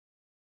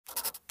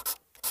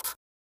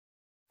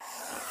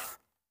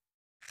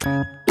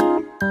Hello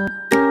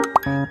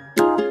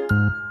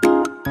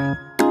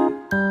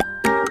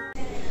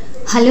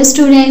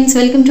students,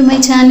 welcome to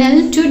my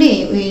channel.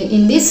 Today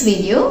in this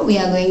video we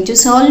are going to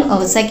solve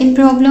our second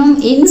problem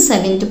in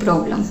 7th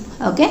problem.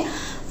 Okay,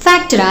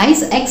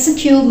 factorize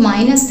x³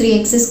 minus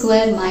 3x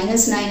square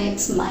minus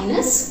 9x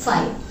minus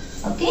 5.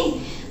 Okay,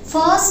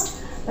 first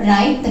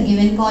write the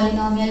given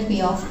polynomial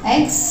p of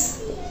x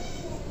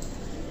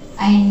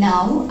and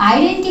now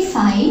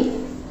identify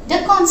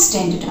the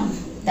constant term,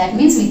 that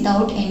means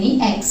without any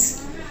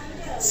x.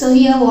 So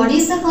here what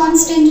is the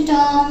constant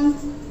term?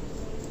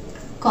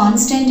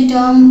 Constant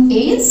term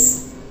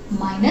is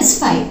minus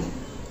 5,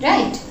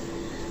 right?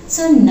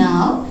 So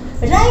now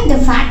write the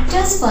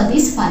factors for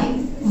this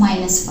factors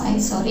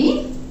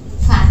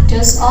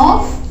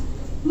of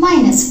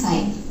minus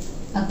 5.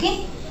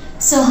 Okay,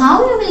 so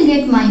how we will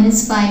get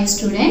minus 5,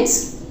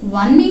 students?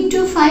 1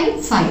 into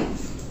 5, 5,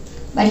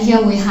 but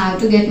here we have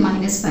to get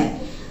minus 5,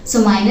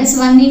 so minus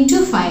 1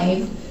 into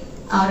 5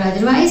 or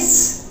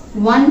otherwise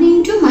 1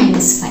 into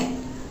minus 5,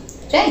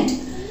 right?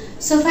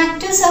 So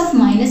factors of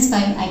minus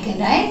 5 I can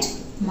write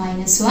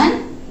minus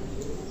 1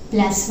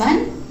 plus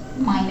 1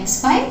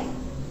 minus 5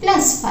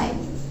 plus 5,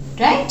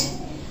 right?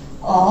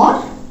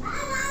 Or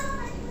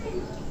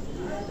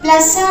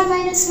plus or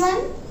minus 1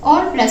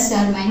 or plus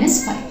or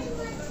minus 5.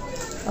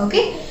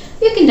 Okay,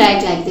 you can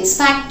write like this,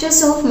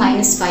 factors of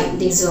minus 5,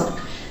 these are.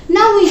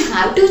 Now we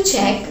have to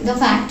check the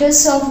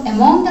factors of,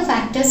 among the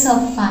factors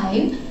of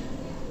 5,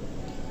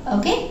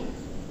 okay?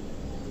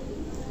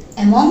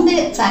 Among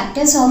the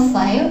factors of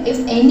 5, if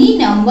any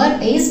number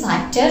is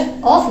factor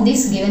of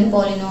this given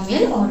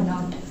polynomial or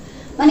not.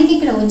 మనకి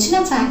ఇక్కడ వచ్చిన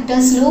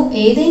factors లో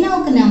ఏదైనా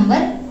ఒక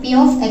number p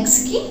of x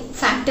కి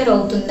factor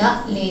అవుతుందా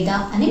లేదా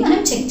అని మనం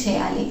చెక్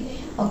చేయాలి.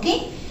 Okay,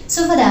 so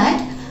for that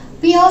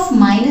p of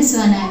minus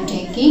 1 I am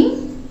taking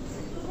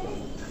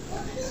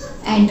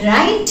and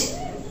write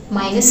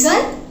minus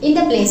 1 in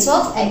the place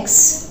of x,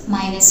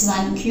 minus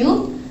 1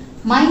 cube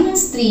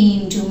minus 3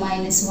 into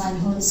minus 1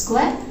 whole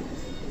square.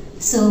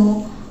 So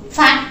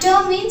factor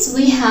means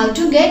we have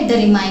to get the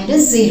remainder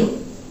 0,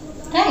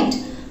 right?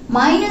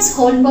 Minus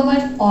whole power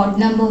odd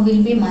number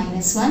will be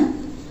minus 1,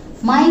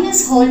 minus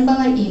whole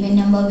power even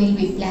number will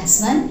be plus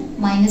 1,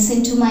 minus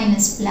into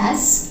minus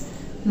plus,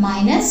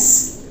 minus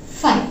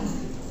 5,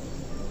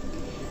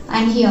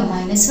 and here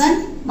minus 1,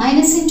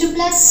 minus into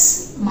plus,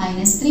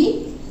 minus 3,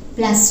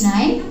 plus 9,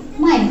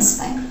 minus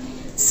 5.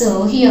 So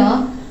here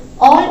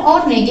all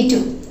are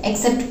negative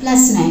except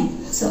plus 9.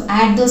 So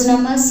add those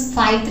numbers,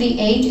 5, 3,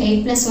 8,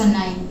 8 plus 1,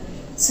 9.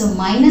 So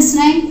minus 9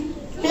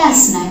 plus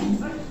 9.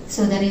 So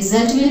the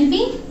result will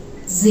be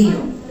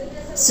 0.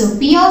 So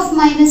p of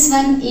minus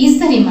 1 is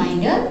the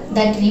remainder.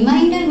 That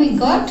remainder we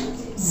got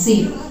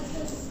 0.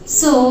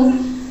 So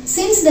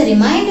since the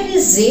remainder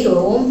is 0,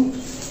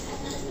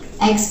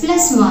 x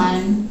plus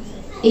 1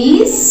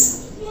 is,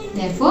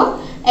 therefore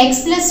x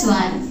plus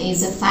 1 is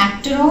a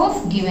factor of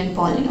given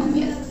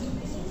polynomial.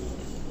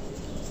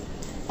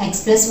 X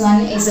plus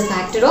 1 is a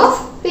factor of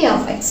p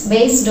of x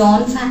based on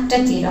factor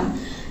theorem.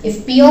 If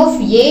p of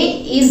a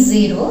is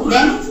 0,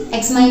 then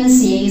x minus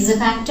a is a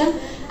factor,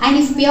 and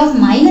if p of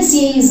minus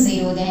a is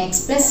 0, then x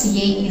plus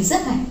a is a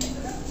factor.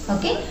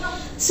 Okay,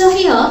 so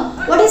here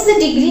what is the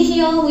degree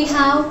here we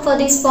have for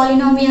this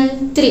polynomial?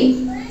 3.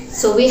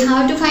 So we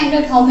have to find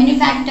out how many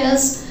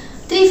factors?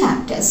 3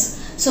 factors.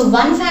 So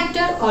one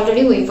factor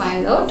already we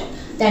find out,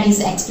 that is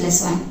x plus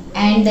 1,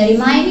 and the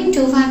remaining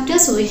 2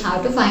 factors we have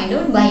to find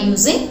out by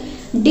using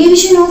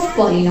division of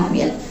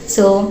polynomial.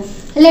 So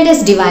let us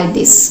divide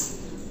this.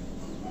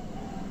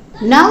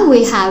 Now we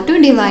have to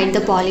divide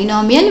the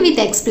polynomial with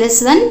x plus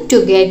 1 to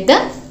get the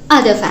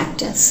other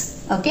factors.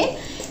 Okay,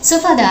 so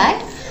for that,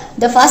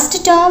 the first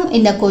term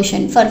in the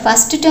quotient, for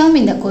first term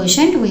in the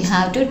quotient we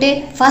have to take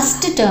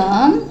first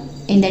term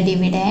in the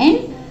dividend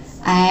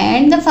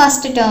and the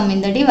first term in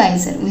the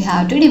divisor. We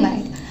have to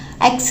divide.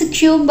 X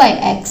cube by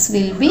x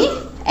will be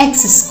x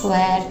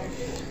square.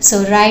 So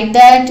write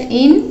that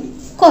in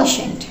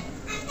quotient,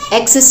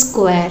 x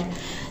square.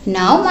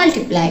 Now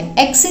multiply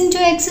x into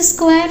x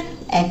square,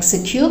 x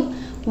cube,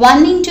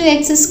 1 into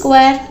x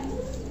square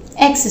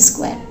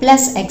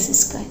plus x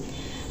square.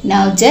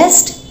 Now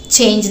just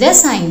change the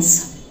signs.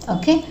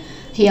 Okay,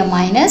 here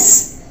minus,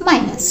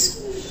 minus.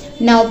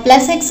 Now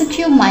plus x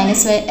cube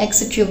minus x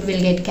cube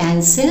will get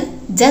cancelled.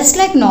 Just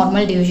like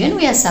normal division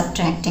we are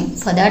subtracting.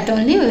 For that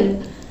only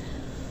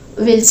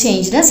we'll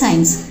change the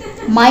signs.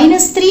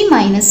 Minus 3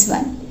 minus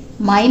 1.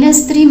 Minus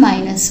 3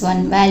 minus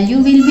 1 value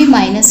will be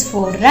minus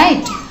 4,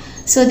 right?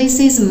 So this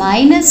is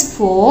minus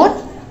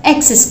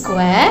 4x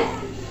square,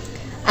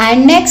 and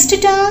next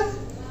term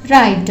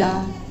write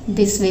down,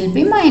 this will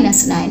be minus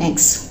 9x.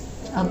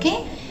 Okay,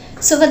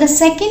 so for the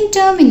second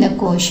term in the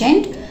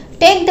quotient,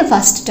 take the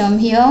first term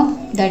here,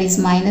 that is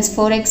minus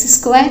 4x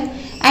square,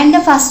 and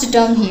the first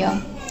term here,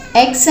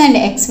 x and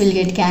x will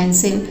get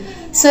cancelled,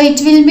 so it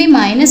will be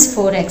minus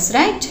 4x,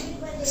 right?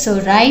 So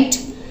write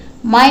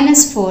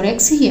minus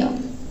 4x here.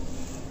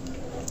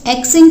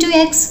 X into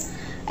x,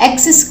 x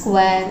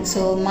square, so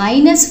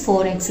minus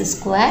 4x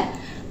square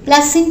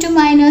plus into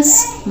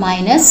minus,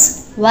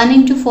 minus 1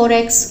 into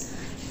 4x,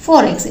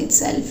 4x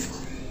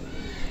itself.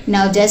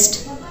 Now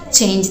just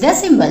change the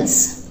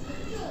symbols.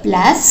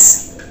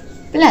 Plus,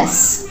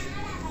 plus,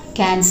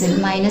 cancel,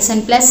 minus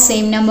and plus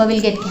same number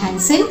will get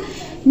cancelled.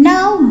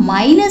 Now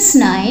minus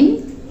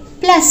 9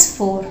 plus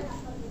 4,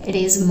 it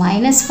is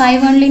minus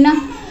 5 only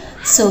now.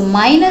 So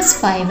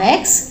minus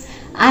 5x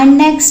and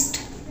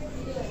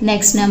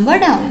next number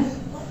down.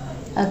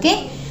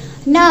 Okay.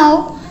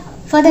 Now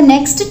for the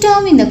next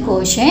term in the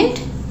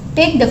quotient,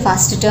 take the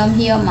first term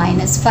here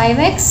minus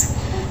 5x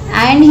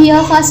and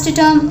here first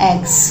term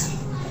x.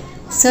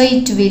 So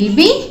it will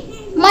be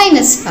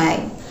minus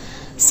 5.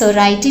 So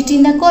write it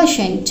in the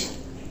quotient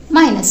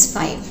minus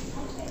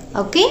 5.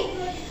 Okay.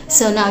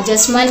 So now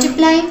just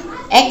multiply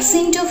x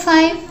into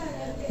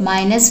 5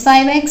 minus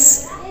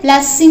 5x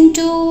plus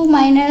into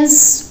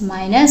minus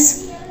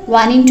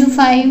 1 into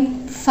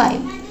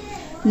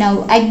 5.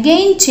 Now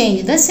again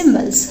change the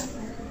symbols.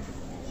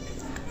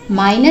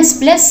 Minus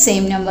plus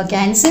same number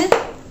cancel.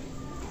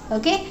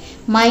 Okay.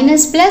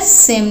 Minus plus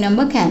same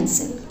number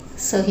cancel.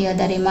 So here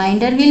the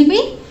remainder will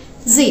be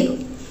 0.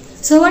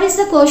 So what is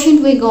the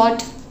quotient we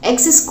got?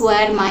 X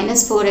square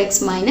minus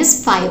 4x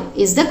minus 5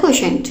 is the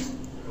quotient.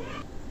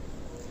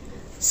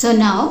 So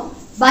now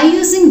by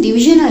using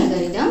division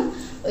algorithm,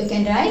 we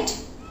can write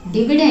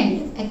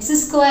dividend x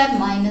square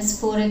minus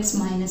 4x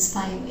minus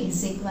 5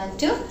 is equal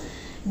to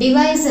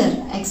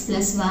divisor x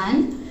plus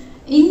 1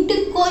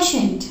 into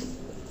quotient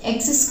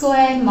x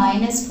square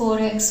minus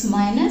 4x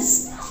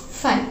minus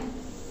 5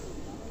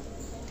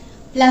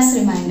 plus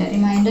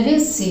remainder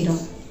is 0.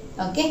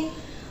 Okay.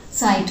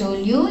 So I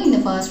told you in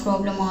the first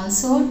problem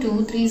also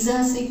 2 3s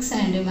are 6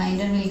 and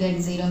remainder will get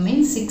 0,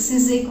 means 6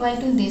 is equal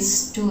to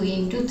this 2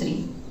 into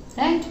 3,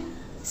 right?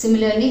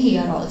 Similarly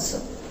here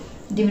also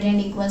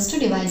dividend equals to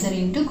divisor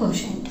into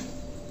quotient.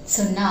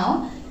 So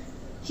now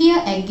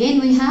here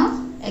again we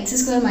have x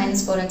square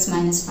minus 4x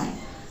minus 5.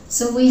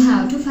 So we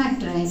have to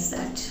factorize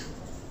that.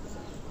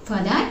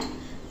 For that,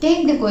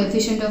 take the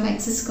coefficient of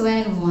x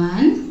square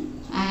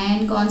 1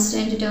 and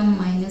constant term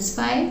minus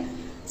 5.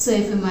 So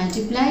if we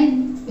multiply,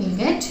 we will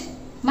get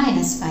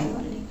minus 5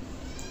 only.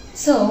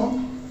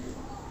 So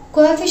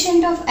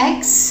coefficient of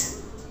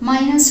x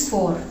minus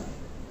 4.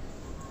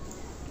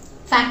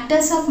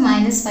 Factors of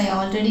minus 5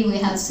 already we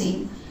have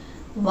seen.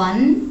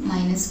 1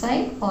 minus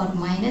 5 or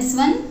minus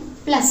 1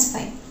 plus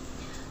 5.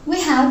 We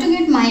have to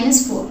get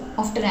minus 4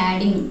 after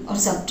adding or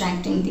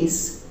subtracting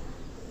this.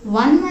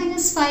 1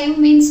 minus 5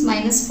 means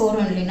minus 4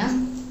 only, na?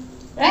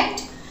 Right?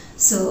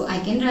 So I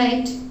can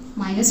write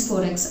minus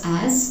 4x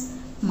as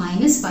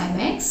minus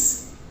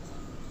 5x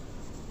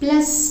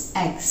plus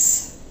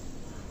x.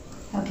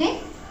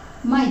 Okay?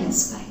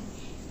 Minus 5.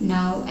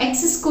 Now x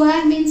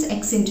square means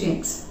x into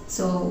x.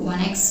 So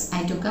 1x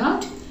I took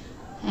out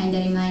and the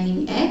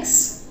remaining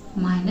x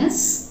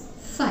minus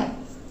 5.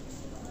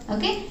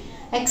 Okay?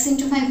 X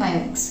into 5,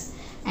 5x.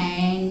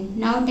 And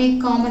now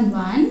take common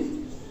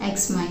one,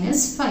 x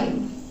minus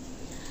 5.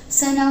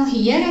 So now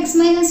here x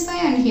minus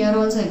 5 and here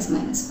also x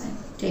minus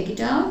 5. Take it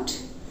out.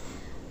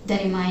 The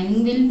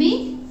remaining will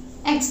be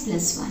x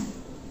plus 1.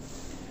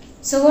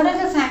 So what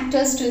are the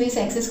factors to this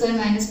x square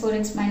minus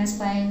 4x minus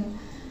 5?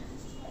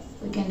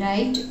 We can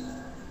write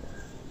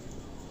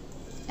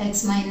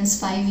x minus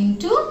 5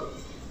 into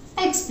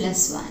x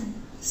plus 1.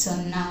 So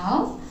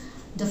now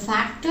the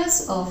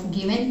factors of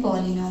given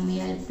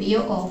polynomial p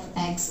of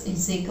x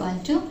is equal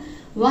to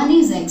 1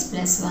 is x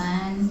plus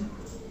 1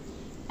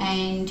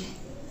 and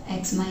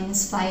x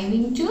minus 5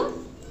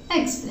 into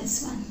x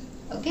plus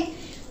 1. Okay.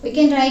 We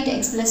can write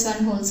x plus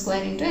 1 whole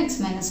square into x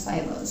minus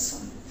 5 also.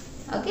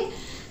 Okay.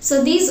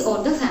 So these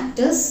are the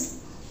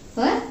factors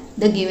for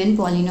the given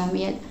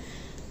polynomial.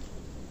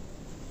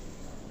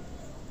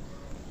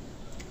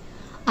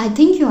 I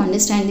think you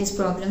understand this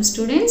problem,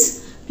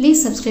 students.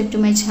 Please subscribe to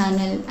my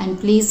channel and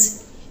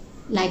please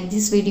like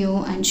this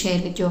video and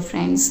share with your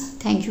friends.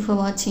 Thank you for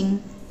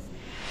watching.